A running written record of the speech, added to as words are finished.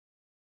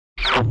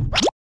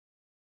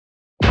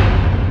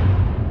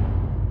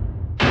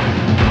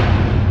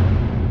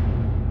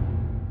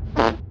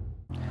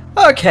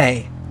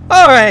Okay.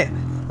 Alright.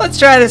 Let's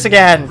try this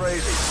again.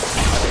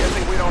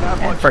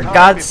 And for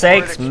God's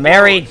sakes,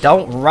 Mary,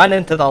 don't run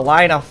into the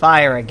line of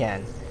fire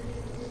again.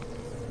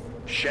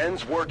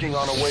 Shen's working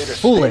on a way to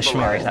foolish,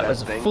 Mary. That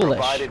was thing, foolish.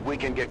 provided we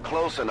can get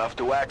close enough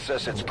to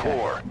access its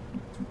core.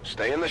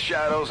 Stay in the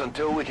shadows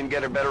until we can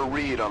get a better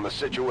read on the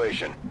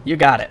situation. You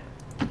got it.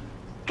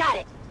 Got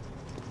it.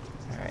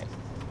 Alright.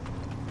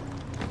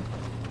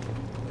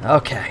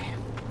 Okay.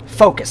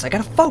 Focus. I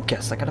gotta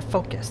focus. I gotta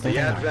focus. The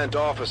Advent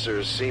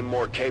officers seem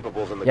more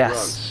capable than the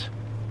grunts.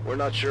 We're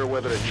not sure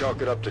whether to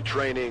chalk it up to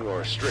training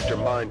or stricter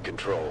mind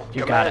control.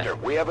 You got it.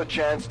 Commander, we have a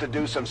chance to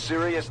do some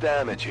serious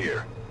damage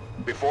here.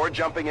 Before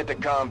jumping into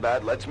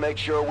combat, let's make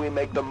sure we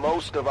make the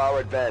most of our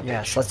advantage.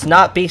 Yes, let's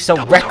not be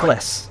so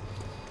reckless.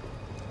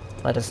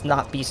 Let us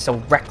not be so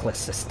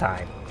reckless this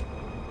time.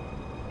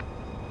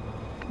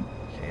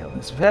 Okay,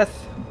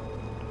 Elizabeth.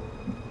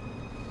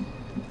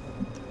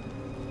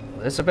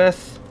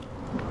 Elizabeth,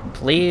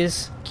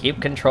 please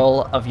keep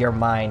control of your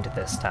mind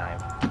this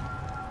time.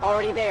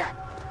 Already there.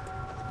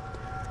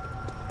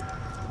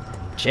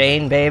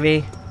 Jane,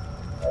 baby.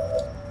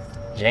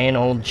 Jane,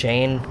 old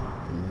Jane.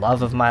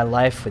 Love of my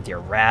life with your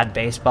rad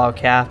baseball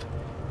cap.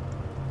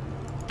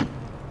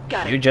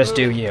 Got it. You just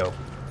do you.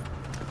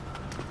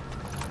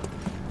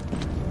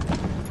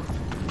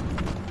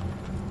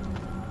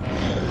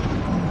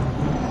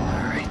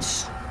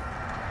 Alright.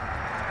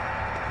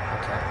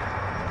 Okay.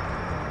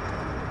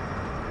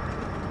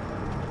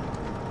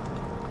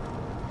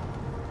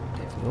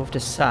 They've moved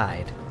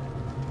aside.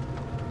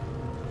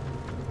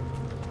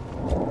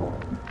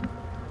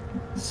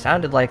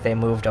 Sounded like they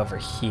moved over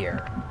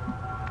here.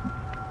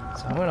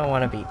 So I'm gonna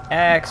want to be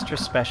extra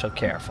special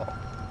careful.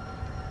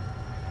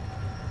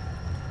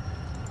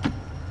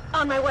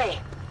 On my way.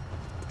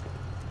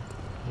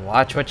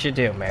 Watch what you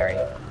do, Mary.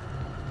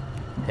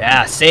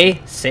 Yeah,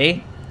 see?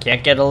 See?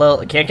 Can't get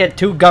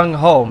too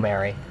gung-ho,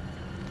 Mary.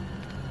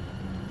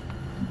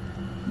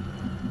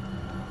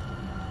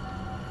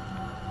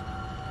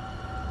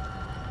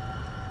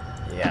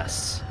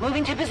 Yes.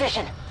 Moving to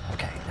position.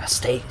 Okay, now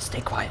stay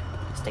quiet.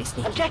 Stay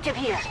sneaky. Objective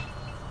here.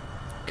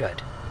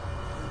 Good.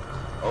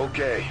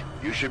 Okay,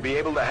 you should be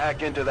able to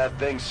hack into that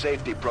thing's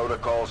safety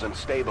protocols and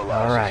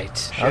stabilize it.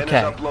 Alright, Shen okay.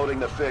 is uploading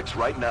the fix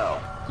right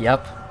now.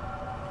 Yep.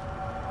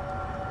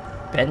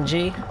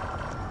 Benji?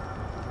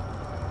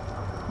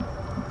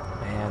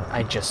 Man,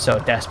 I just so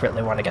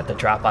desperately want to get the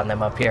drop on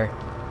them up here.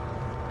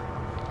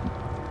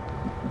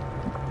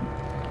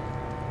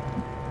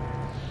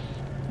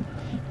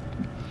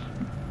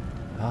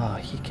 Oh,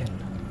 he can...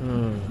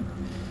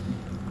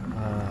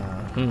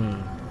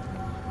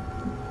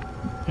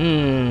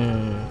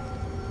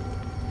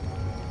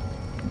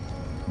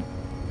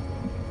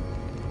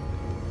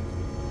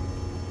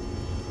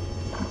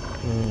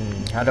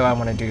 How do I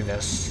want to do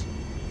this?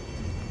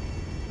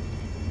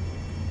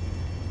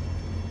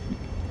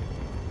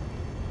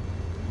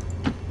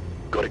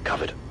 Got it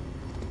covered.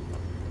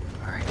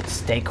 Alright,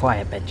 stay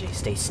quiet, Benji.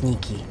 Stay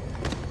sneaky.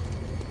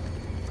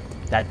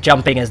 That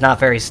jumping is not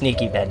very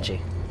sneaky, Benji.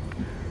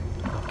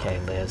 Okay,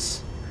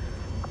 Liz.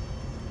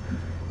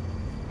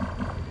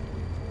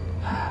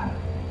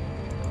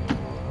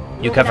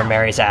 You cover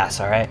Mary's ass,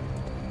 alright?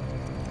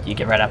 You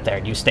get right up there,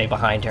 and you stay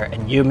behind her,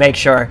 and you make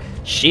sure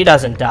she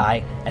doesn't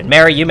die, and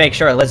Mary, you make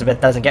sure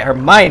Elizabeth doesn't get her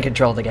mind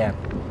controlled again.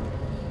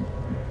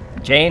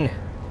 Jane,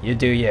 you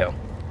do you.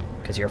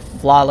 Because you're a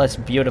flawless,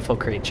 beautiful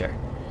creature.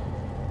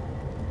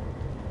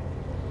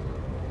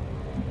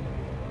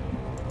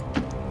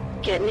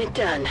 Getting it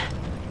done.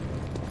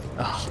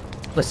 Oh,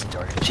 listen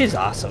to her. She's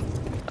awesome.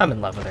 I'm in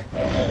love with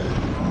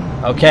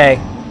her.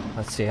 Okay.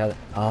 Let's see how...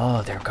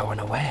 Oh, they're going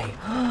away.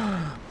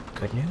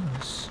 Good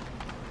news.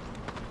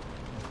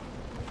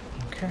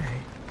 Okay.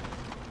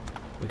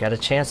 We got a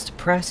chance to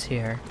press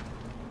here.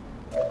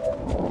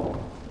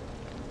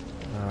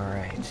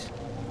 Alright.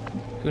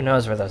 Who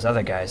knows where those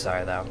other guys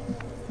are, though?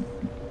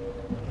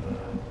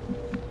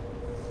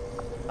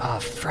 Oh,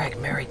 frag,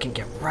 Mary can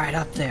get right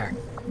up there.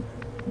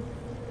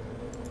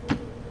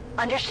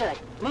 Understood.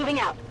 Moving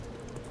out.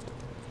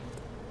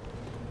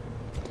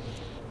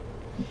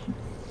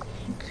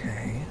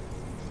 Okay.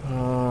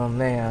 Oh,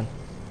 man.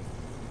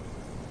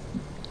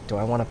 Do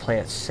I want to play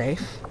it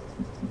safe?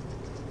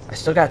 I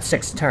still got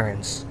 6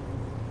 turns.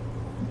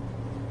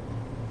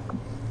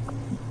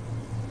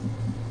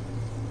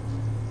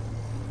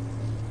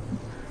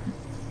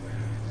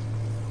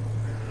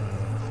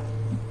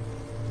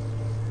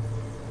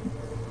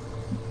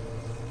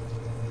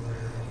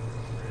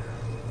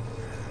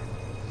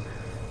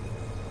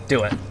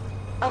 Do it.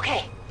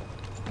 Okay.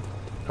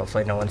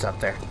 Hopefully no one's up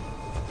there.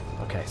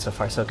 Okay, so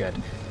far so good.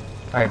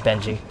 Alright,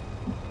 Benji.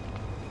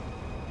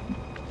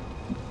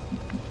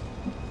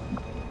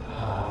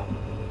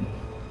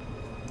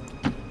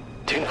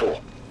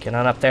 Tinful. Get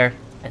on up there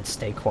and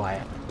stay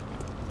quiet.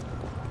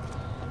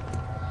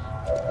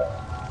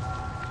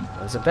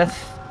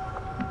 Elizabeth?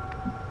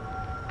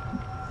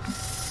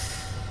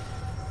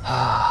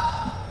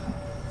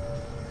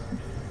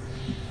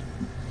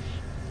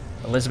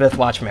 Elizabeth,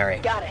 watch Mary.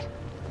 Got it.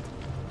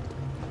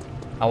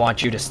 I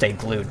want you to stay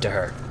glued to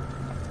her.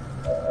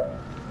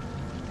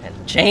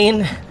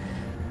 Jane.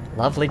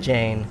 Lovely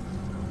Jane.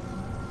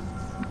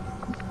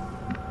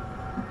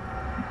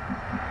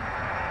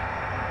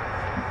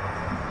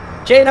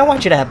 Jane, I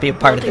want you to be a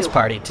part of this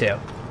party too.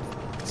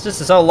 It's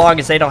just so long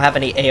as they don't have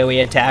any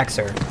AoE attacks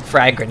or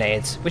frag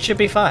grenades, which should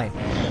be fine.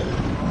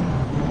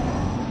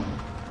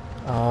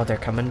 Oh, they're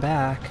coming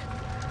back.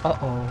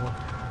 Uh-oh.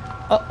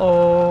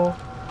 Uh-oh.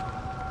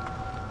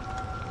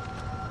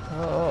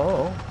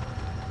 Oh.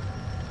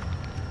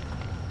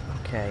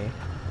 Okay.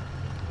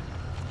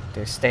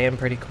 They're staying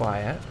pretty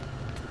quiet.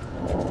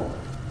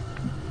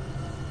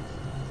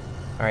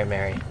 Alright,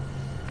 Mary.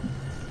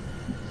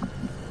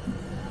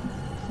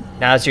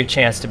 Now's your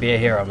chance to be a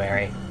hero,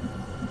 Mary.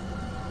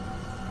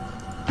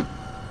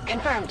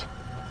 Confirmed.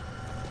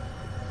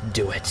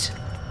 Do it.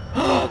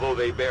 Although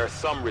they bear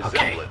some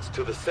resemblance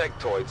to the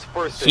sectoids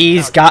first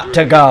He's encountered got to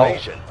during go. the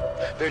invasion,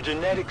 their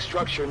genetic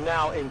structure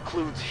now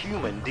includes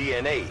human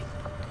DNA.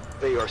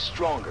 They are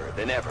stronger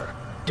than ever.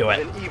 Do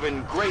it. With an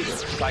even greater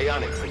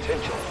psionic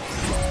potential.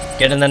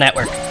 Get in the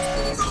network.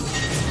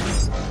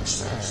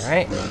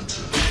 Alright.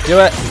 Do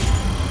it.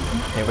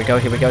 Here we go,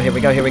 here we go, here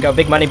we go, here we go.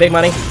 Big money, big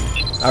money.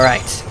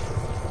 Alright.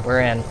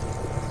 We're in.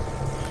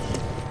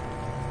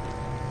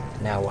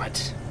 Now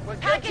what?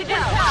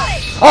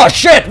 Oh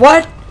shit,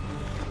 what?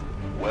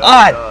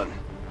 Well done.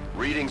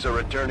 Readings are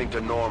returning to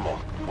normal.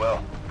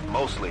 Well,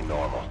 mostly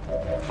normal.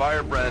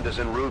 Firebrand is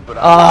en route, but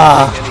I'm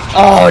not taking any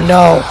oh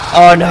no,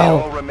 oh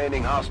no. all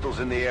remaining hostiles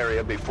in the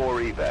area before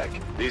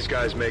evac. These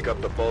guys make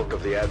up the bulk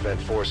of the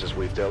Advent forces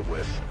we've dealt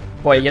with.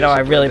 Boy, you know, I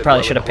really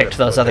probably should have picked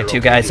those other two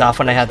guys off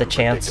when I had the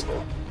chance.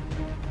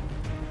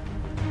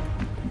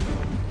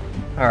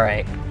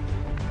 Alright.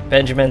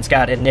 Benjamin's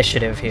got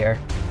initiative here.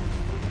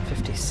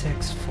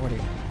 56, 40...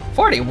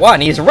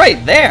 41? He's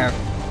right there!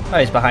 Oh,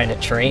 he's behind a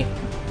tree.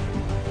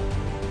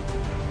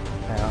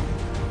 Well.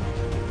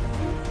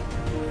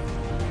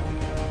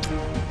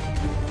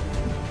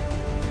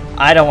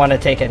 I don't want to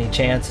take any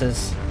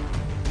chances.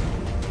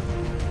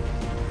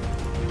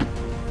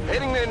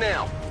 Heading there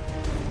now.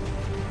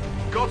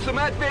 Got some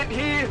Advent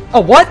here.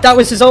 Oh, what? That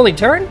was his only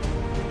turn?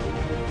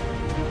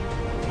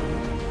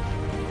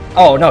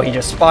 Oh, no, he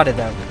just spotted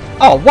them.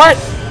 Oh, what?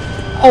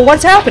 Oh,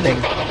 what's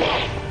happening?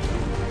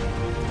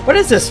 What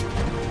is this?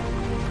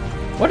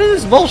 What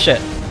is this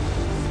bullshit?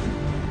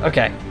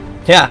 Okay.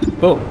 Yeah,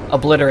 boom.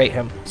 Obliterate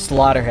him.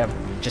 Slaughter him.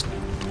 Just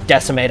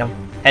decimate him.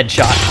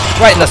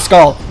 Headshot. Right in the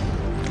skull.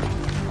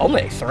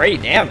 Only 3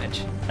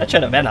 damage. That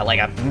should have been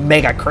like a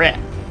mega crit.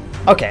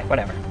 Okay,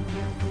 whatever.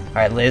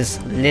 Alright,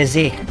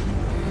 Lizzie.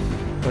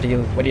 What are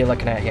you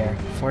looking at here?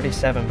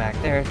 47 back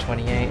there,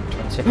 28,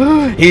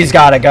 26. He's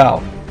gotta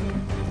go.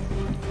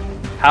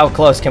 How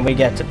close can we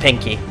get to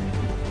Pinky?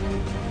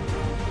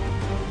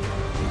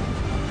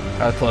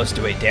 How close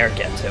do we dare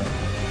get to?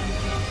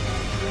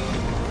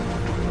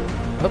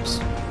 Oops.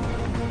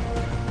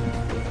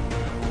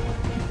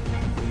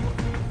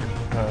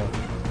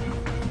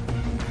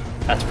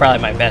 That's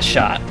probably my best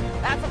shot.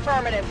 That's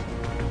affirmative.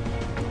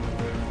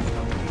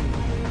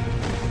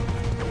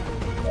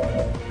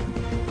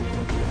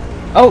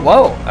 Oh,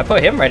 whoa! I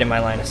put him right in my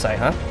line of sight,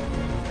 huh?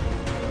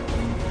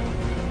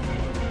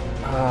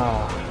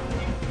 Oh.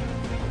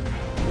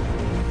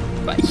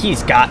 But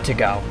he's got to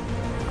go.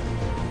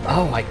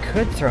 Oh, I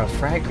could throw a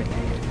frag grenade.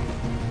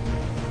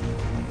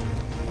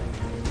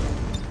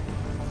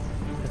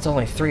 It's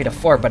only 3 to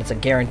 4, but it's a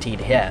guaranteed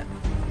hit.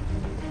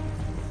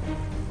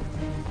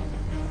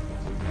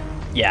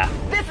 Yeah.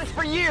 This is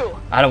for you.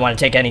 I don't want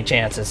to take any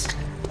chances.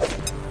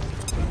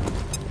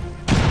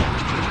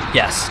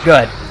 Yes,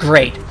 good,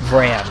 great,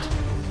 grand.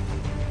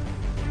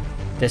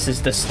 This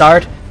is the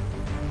start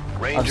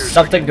of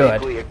something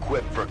good. Rangers are uniquely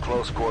equipped for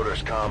close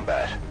quarters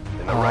combat.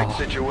 In the right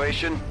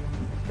situation,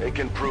 they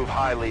can prove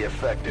highly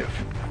effective.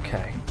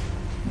 Okay.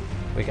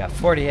 We got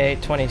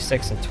 48,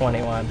 26, and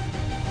 21.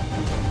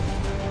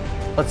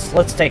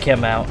 Let's take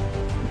him out.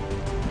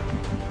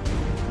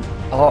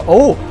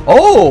 Oh!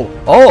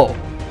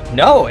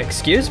 No,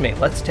 excuse me.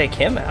 Let's take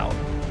him out.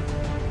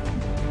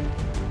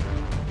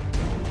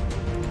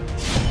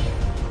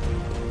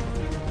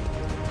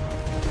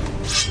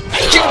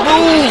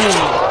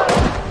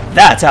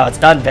 That's how it's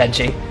done,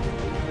 Benji.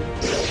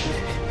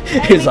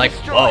 He's like,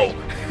 whoa.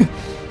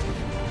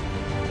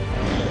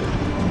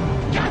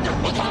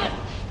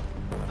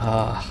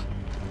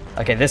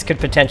 Okay, this could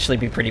potentially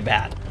be pretty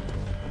bad.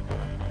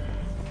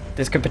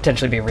 This could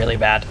potentially be really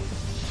bad.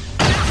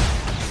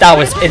 That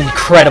was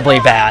incredibly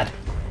bad.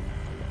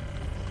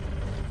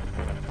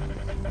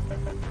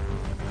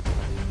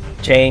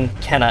 Jane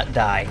cannot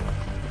die.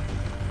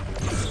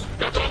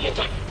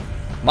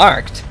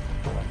 Marked?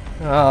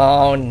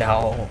 Oh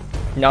no.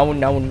 No.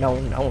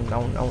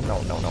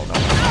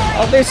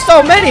 Oh, there's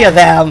so many of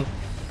them!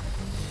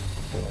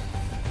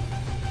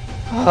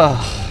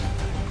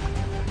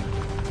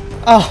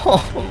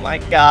 Oh my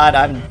god,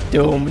 I'm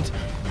doomed.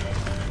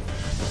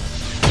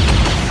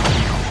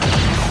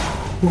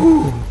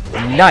 Ooh,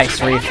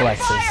 nice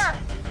reflexes.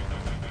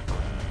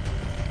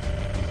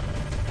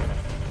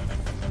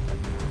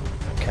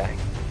 Okay.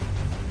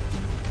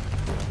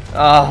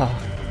 Oh.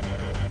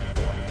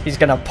 He's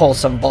gonna pull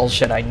some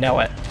bullshit, I know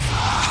it.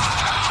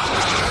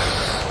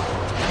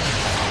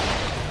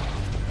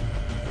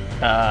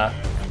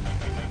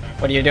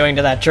 What are you doing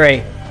to that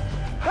tree?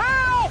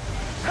 Help!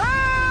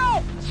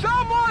 Help!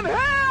 Someone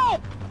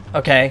help!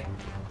 Okay.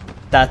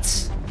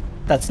 That's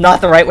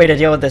not the right way to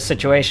deal with this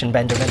situation,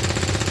 Benjamin.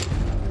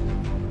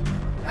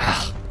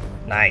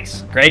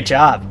 Nice. Great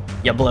job.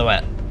 You blew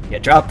it. You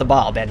dropped the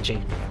ball,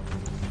 Benji.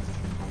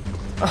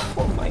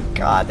 Oh my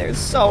god, there's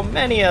so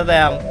many of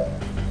them.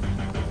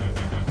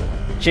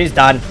 She's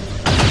done.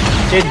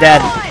 She's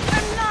dead.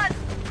 I'm not.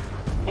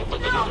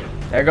 No.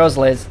 There goes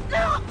Liz.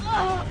 No.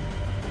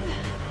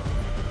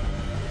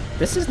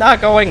 This is not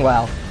going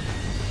well.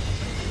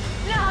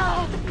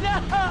 No. No.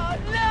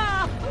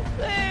 No.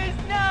 Please,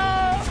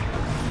 no.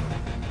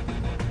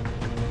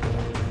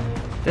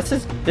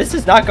 This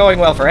is not going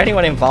well for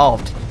anyone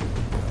involved.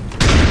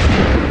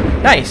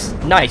 Nice,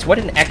 nice. What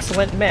an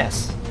excellent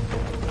miss.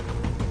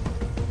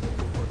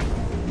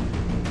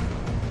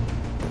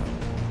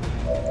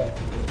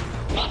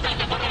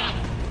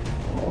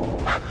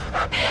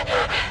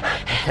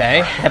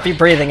 Okay, heavy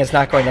breathing is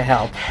not going to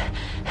help.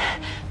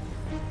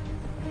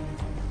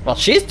 Well,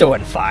 she's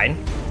doing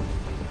fine.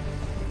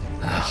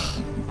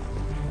 Ugh.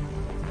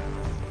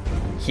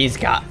 He's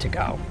got to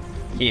go.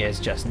 He is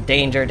just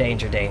danger,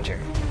 danger, danger.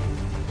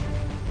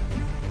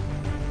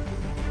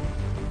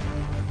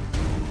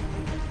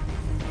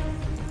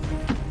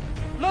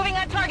 Moving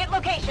on target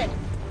location.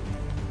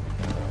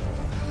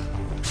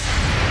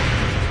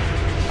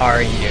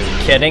 Are you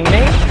kidding me?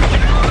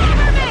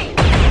 Cover me.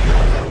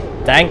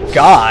 Thank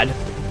God.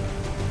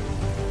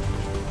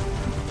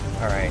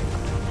 Alright.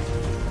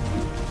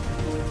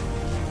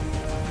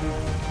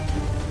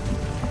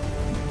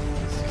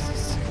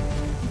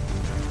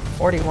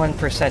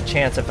 %41%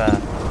 chance of a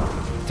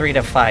 3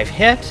 to 5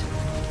 hit.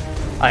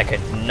 I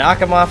could knock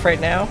him off right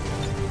now.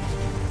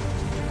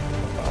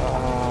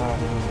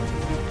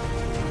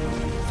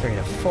 3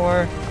 to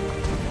 4.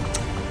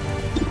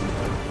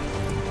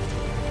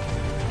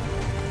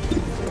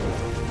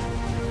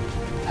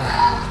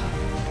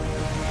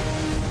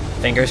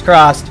 Fingers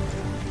crossed.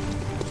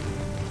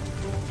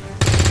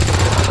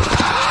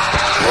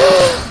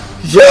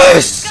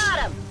 Yes! Got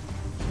him.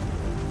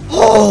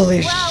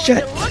 Holy Wow,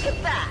 shit! look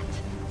at that.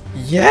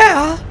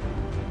 Yeah.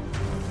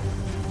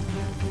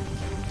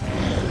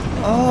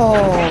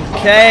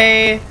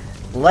 Okay.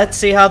 Let's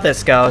see how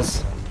this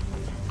goes.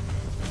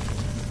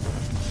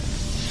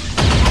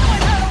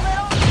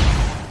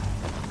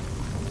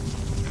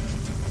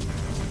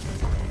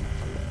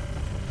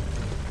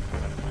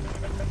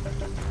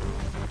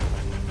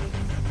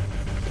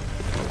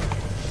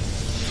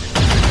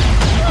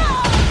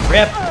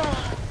 Rip.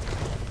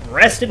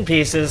 Rest in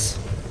pieces.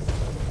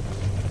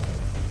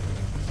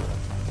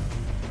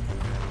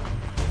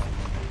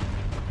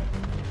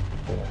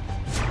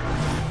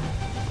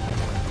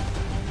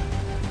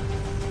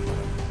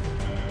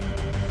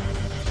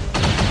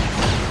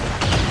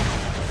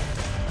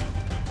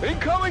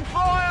 Incoming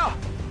fire!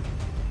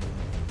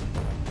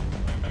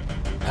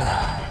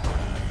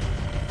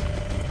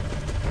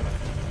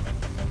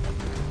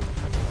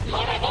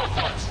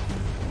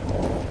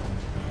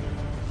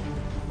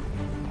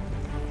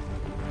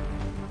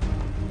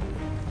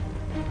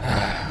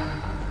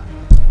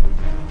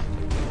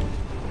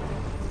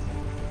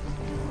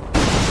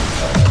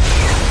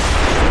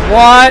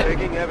 What?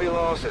 Taking heavy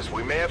losses.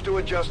 We may have to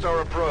adjust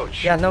our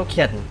approach. Yeah, no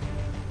kidding.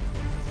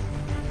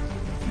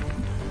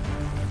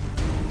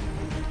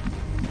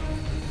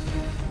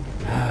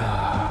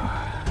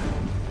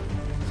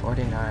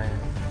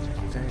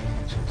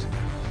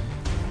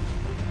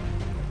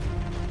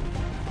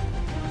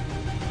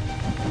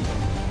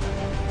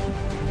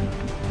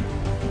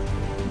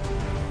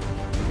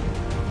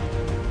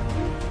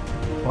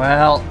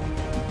 Well,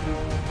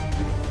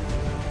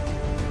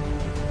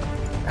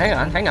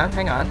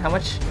 hang on.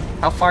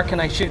 How far can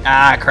I shoot?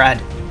 Ah,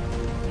 crud.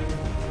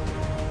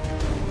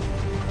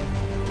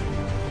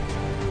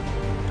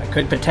 I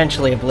could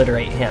potentially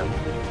obliterate him.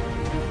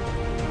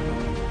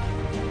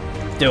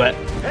 Do it.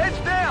 Heads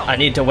down! I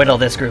need to whittle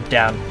this group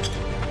down.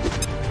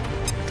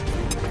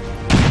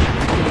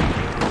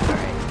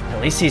 Alright,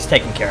 at least he's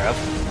taken care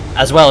of.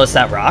 As well as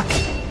that rock.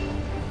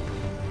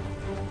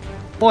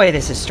 Boy,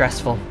 this is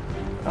stressful.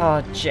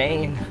 Oh,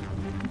 Jane.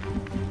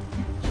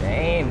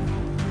 Jane.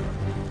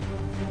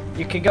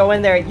 You could go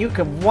in there, you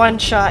could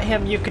one-shot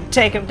him, you could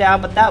take him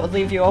down, but that would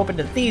leave you open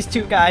to these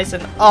two guys,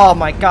 and oh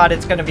my god,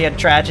 it's gonna be a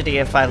tragedy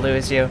if I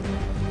lose you.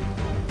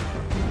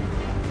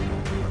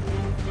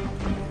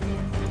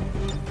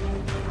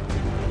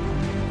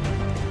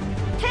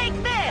 Take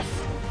this.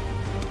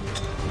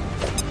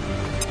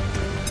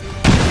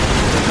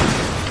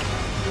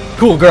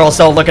 Cool girls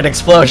don't look at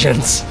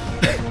explosions.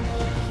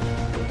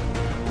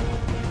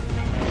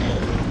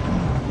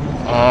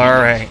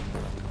 Alright.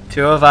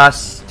 2 of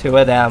us, 2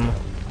 of them.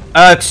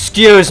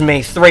 Excuse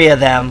me, 3 of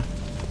them.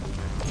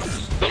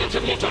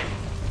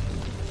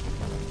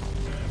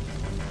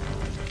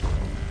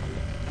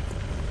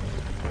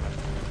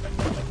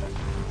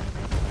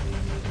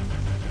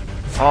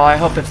 Oh, I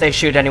hope if they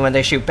shoot anyone,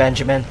 they shoot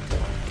Benjamin.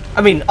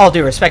 I mean, all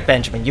due respect,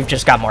 Benjamin, you've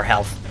just got more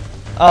health.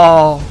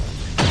 Oh.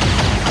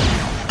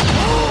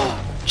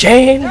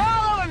 Jane! They're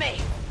all over me.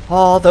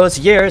 All those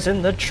years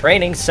in the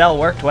training cell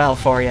worked well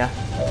for you.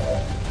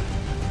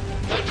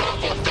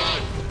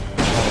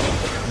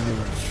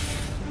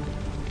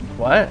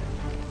 What?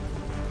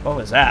 What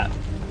was that?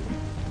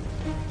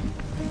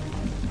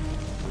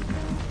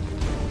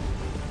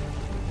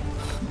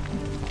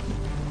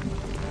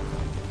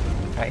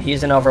 Alright,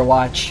 he's in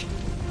Overwatch. 5,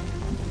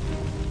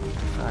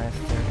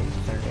 30,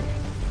 30.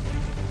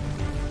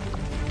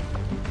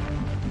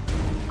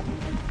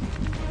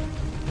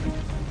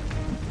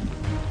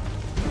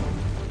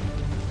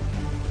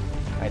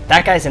 Alright,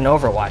 that guy's in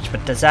Overwatch,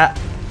 but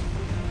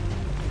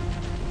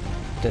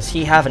does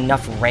he have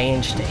enough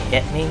range to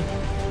hit me?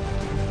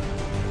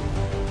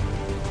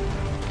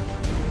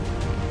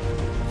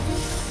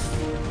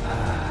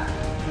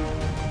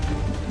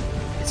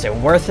 Is it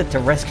worth it to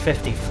risk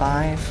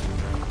 55?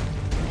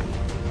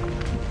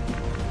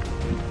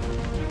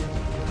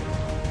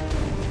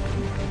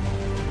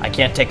 I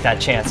can't take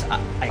that chance.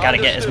 I gotta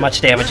get as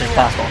much damage as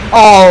possible.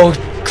 Oh,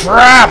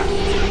 crap!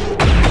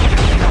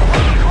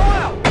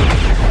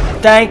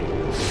 Thank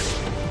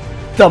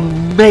the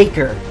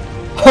maker.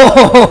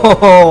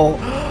 Oh,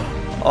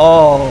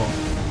 oh.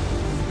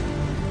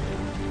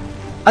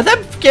 I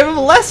then give him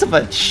less of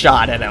a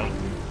shot at him.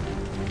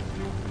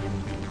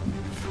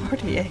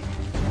 48.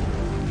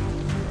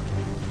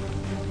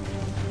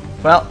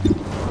 Well,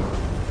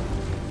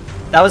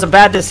 that was a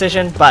bad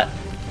decision, but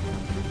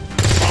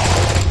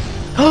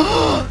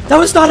that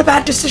was not a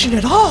bad decision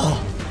at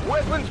all.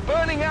 Weapons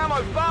burning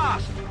ammo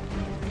fast.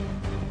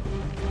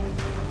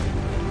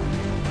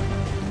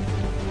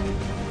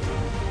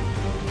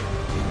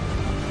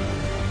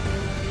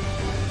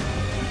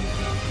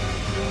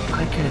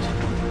 I could.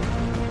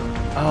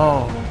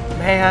 Oh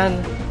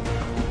man.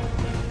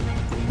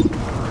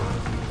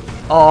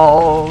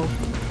 Oh,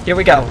 here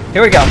we go.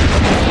 Here we go.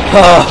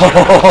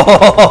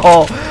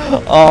 Oh,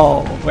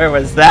 oh, where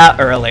was that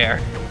earlier?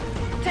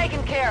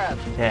 Taken care of.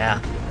 Yeah,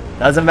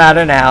 doesn't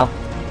matter now.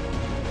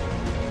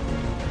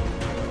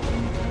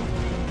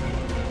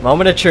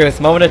 Moment of truth,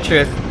 moment of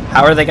truth.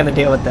 How are they gonna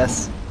deal with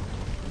this?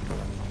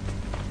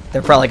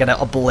 They're probably gonna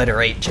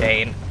obliterate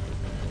Jane.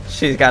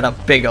 She's got a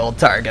big old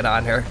target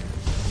on her.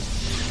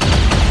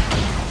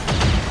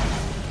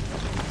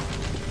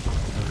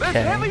 There's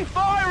heavy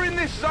fire in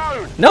this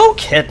zone. No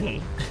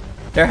kidding.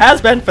 There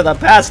has been for the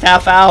past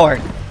half hour.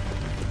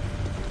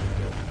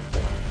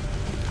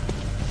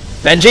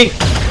 Benji!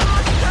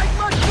 Take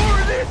much more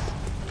of this.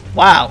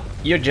 Wow,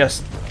 you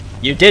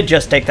did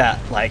just take that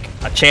like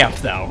a champ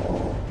though.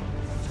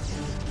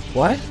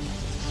 What?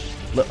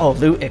 Oh,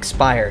 loot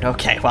expired.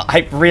 Okay, well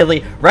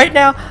right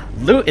now,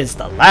 loot is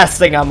the last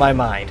thing on my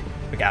mind.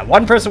 We got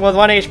one person with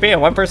 1 HP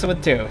and one person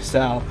with 2,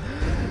 so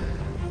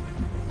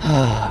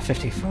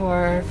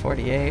 54,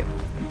 48.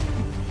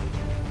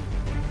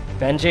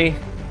 Benji?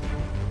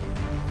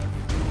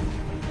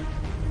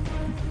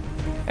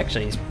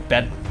 Actually, he's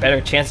better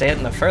chance of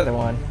hitting the further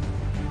one.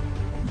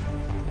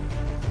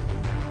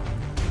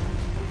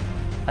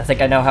 I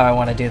think I know how I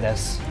want to do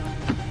this.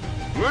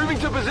 Moving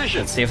to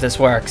position. Let's see if this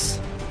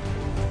works.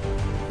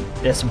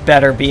 This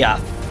better be a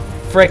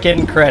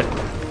frickin' crit.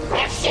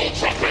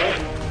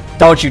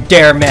 Don't you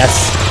dare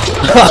miss.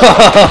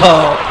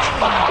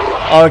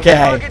 Okay.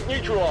 Target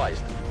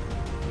neutralized.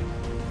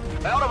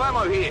 Out of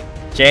ammo here.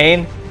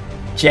 Jane,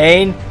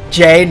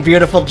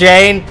 beautiful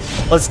Jane.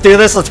 Let's do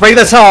this. Let's bring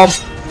this home.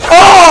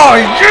 Oh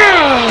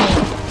yeah!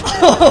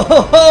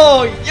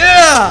 Oh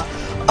yeah!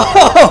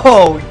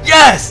 Oh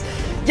yes!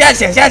 Yes!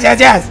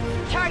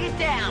 Target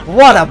down.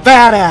 What a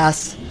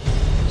badass!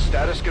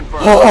 Status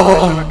confirmed.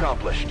 Oh. Mission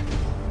accomplished.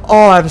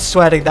 Oh, I'm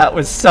sweating. That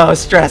was so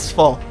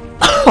stressful.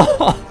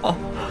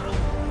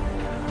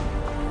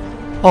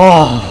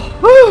 Oh,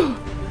 whew.